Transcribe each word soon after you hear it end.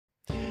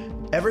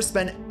Ever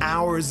spend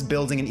hours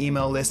building an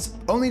email list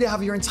only to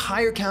have your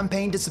entire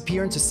campaign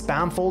disappear into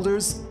spam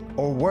folders?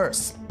 Or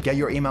worse, get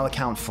your email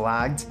account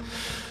flagged?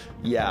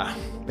 Yeah,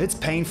 it's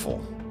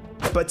painful.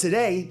 But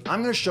today,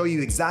 I'm going to show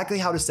you exactly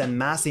how to send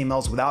mass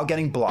emails without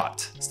getting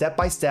blocked, step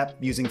by step,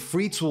 using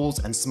free tools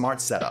and smart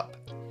setup.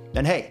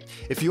 And hey,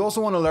 if you also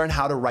want to learn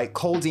how to write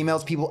cold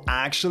emails people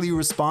actually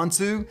respond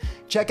to,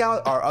 check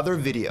out our other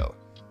video.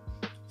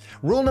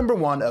 Rule number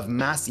 1 of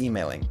mass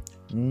emailing: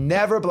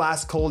 never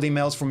blast cold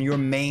emails from your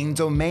main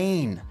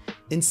domain.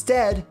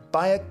 Instead,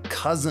 buy a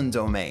cousin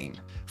domain.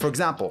 For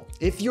example,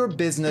 if your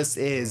business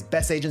is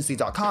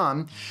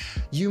bestagency.com,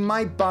 you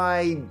might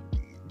buy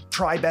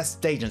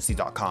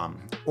trybestagency.com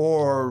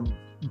or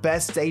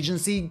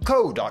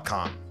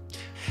bestagencyco.com.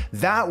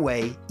 That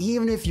way,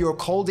 even if your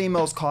cold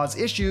emails cause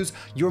issues,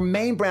 your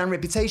main brand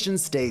reputation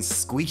stays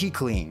squeaky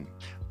clean.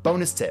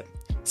 Bonus tip: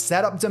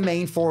 set up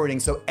domain forwarding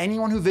so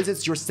anyone who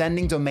visits your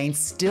sending domain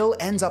still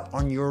ends up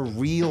on your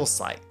real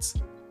site.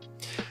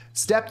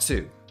 Step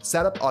 2,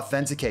 set up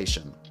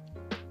authentication.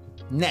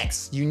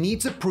 Next, you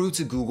need to prove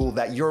to Google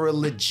that you're a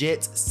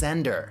legit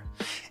sender.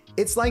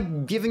 It's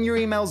like giving your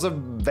emails a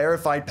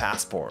verified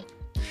passport.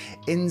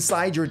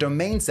 Inside your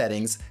domain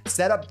settings,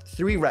 set up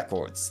 3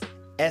 records: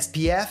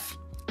 SPF,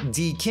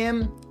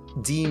 DKIM,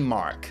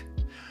 DMARC.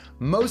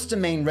 Most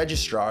domain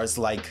registrars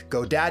like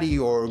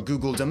GoDaddy or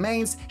Google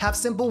Domains have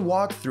simple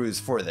walkthroughs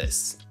for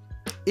this.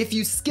 If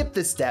you skip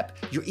this step,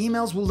 your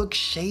emails will look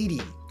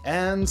shady,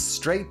 and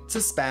straight to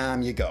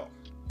spam you go.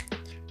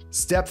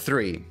 Step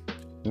 3,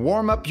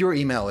 warm up your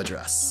email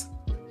address.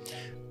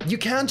 You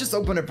can't just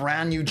open a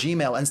brand new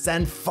Gmail and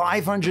send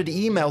 500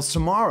 emails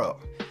tomorrow.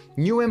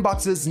 New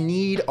inboxes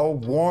need a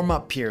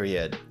warm-up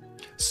period.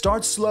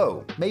 Start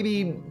slow,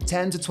 maybe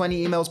 10 to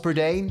 20 emails per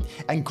day,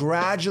 and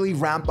gradually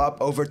ramp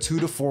up over 2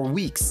 to 4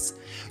 weeks.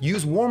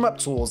 Use warm-up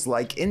tools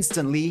like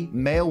Instantly,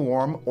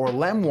 Mailwarm, or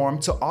Lemwarm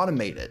to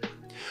automate it.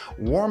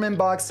 Warm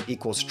inbox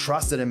equals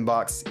trusted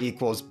inbox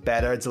equals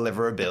better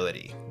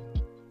deliverability.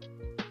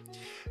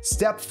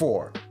 Step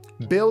 4,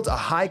 build a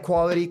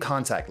high-quality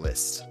contact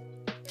list.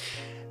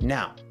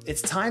 Now,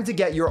 it's time to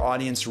get your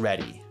audience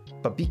ready,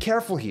 but be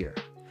careful here.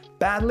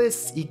 Bad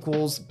lists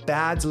equals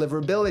bad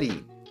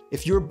deliverability.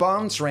 If your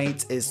bounce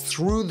rate is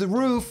through the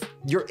roof,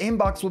 your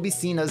inbox will be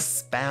seen as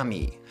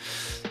spammy.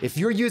 If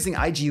you're using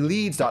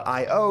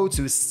IGLeads.io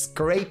to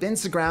scrape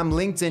Instagram,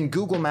 LinkedIn,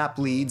 Google Map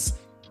leads,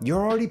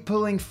 you're already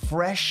pulling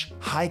fresh,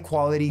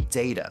 high-quality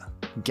data,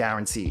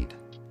 guaranteed.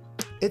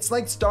 It's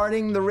like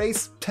starting the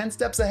race 10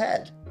 steps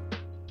ahead.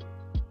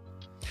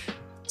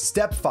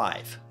 Step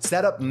 5,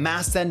 set up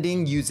mass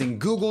sending using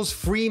Google's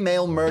free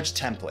mail merge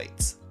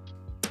templates.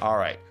 All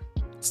right,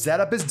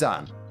 setup is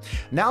done.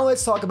 Now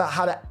let's talk about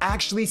how to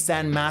actually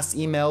send mass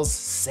emails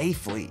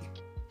safely.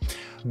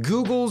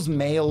 Google's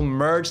mail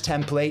merge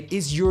template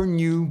is your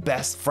new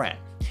best friend.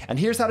 And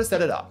here's how to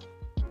set it up.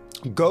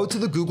 Go to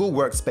the Google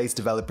Workspace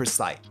developer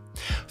site.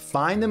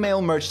 Find the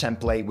mail merge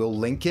template, we'll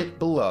link it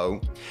below.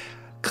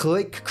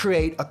 Click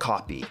create a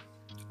copy.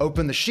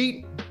 Open the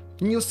sheet,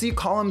 and you'll see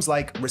columns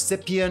like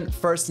recipient,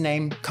 first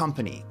name,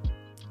 company.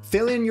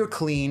 Fill in your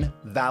clean,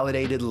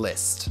 validated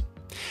list.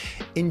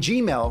 In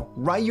Gmail,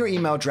 write your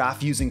email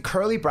draft using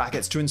curly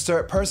brackets to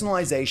insert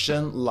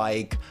personalization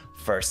like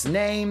first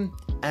name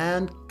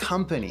and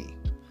company.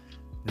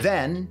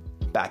 Then,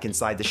 back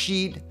inside the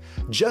sheet,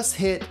 just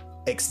hit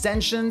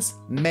extensions,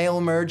 mail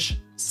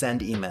merge,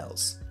 send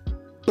emails.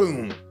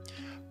 Boom!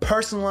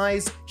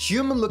 Personalized,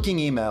 human-looking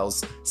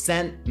emails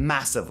sent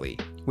massively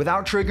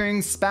without triggering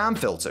spam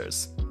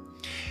filters.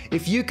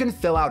 If you can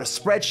fill out a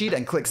spreadsheet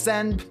and click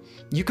send,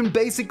 you can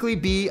basically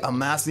be a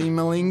mass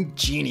emailing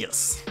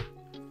genius.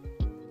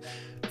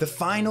 The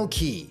final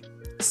key,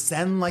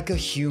 send like a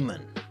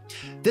human.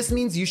 This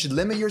means you should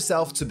limit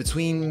yourself to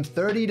between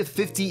 30 to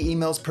 50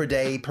 emails per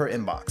day per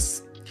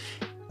inbox.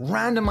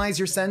 Randomize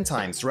your send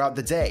times throughout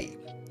the day.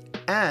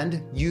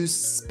 And use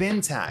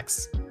spin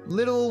tags,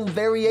 little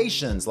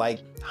variations like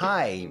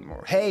hi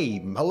or hey,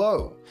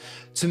 hello,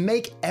 to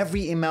make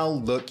every email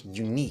look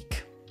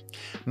unique.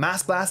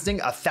 Mass blasting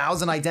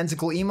 1,000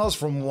 identical emails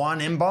from one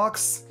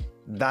inbox?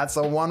 That's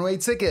a one-way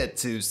ticket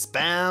to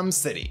Spam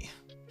City.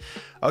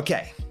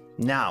 Okay,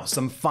 now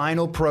some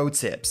final pro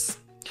tips.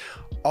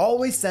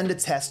 Always send a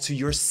test to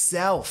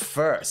yourself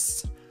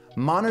first.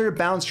 Monitor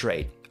bounce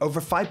rate.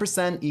 Over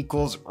 5%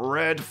 equals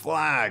red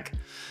flag.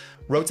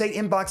 Rotate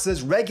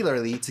inboxes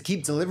regularly to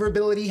keep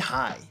deliverability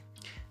high.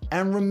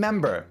 And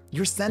remember,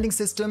 your sending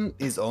system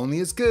is only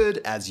as good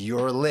as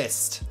your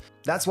list.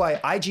 That's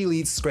why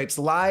IGLeads scrapes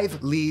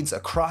live leads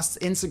across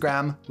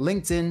Instagram,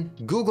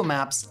 LinkedIn, Google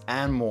Maps,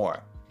 and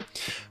more.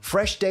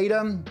 Fresh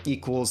data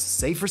equals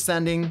safer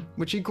sending,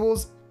 which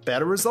equals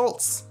better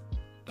results.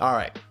 All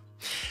right,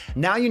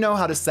 now you know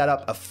how to set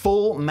up a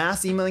full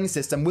mass emailing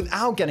system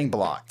without getting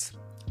blocked.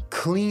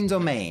 Clean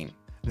domain,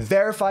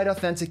 verified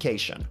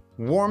authentication,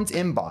 warmed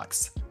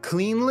inbox,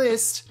 clean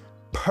list,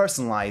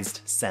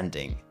 personalized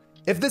sending.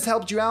 If this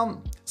helped you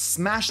out,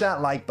 smash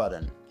that like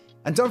button.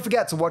 And don't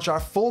forget to watch our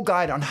full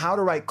guide on how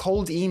to write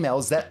cold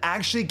emails that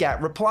actually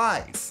get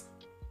replies.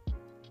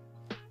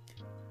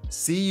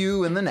 See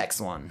you in the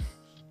next one.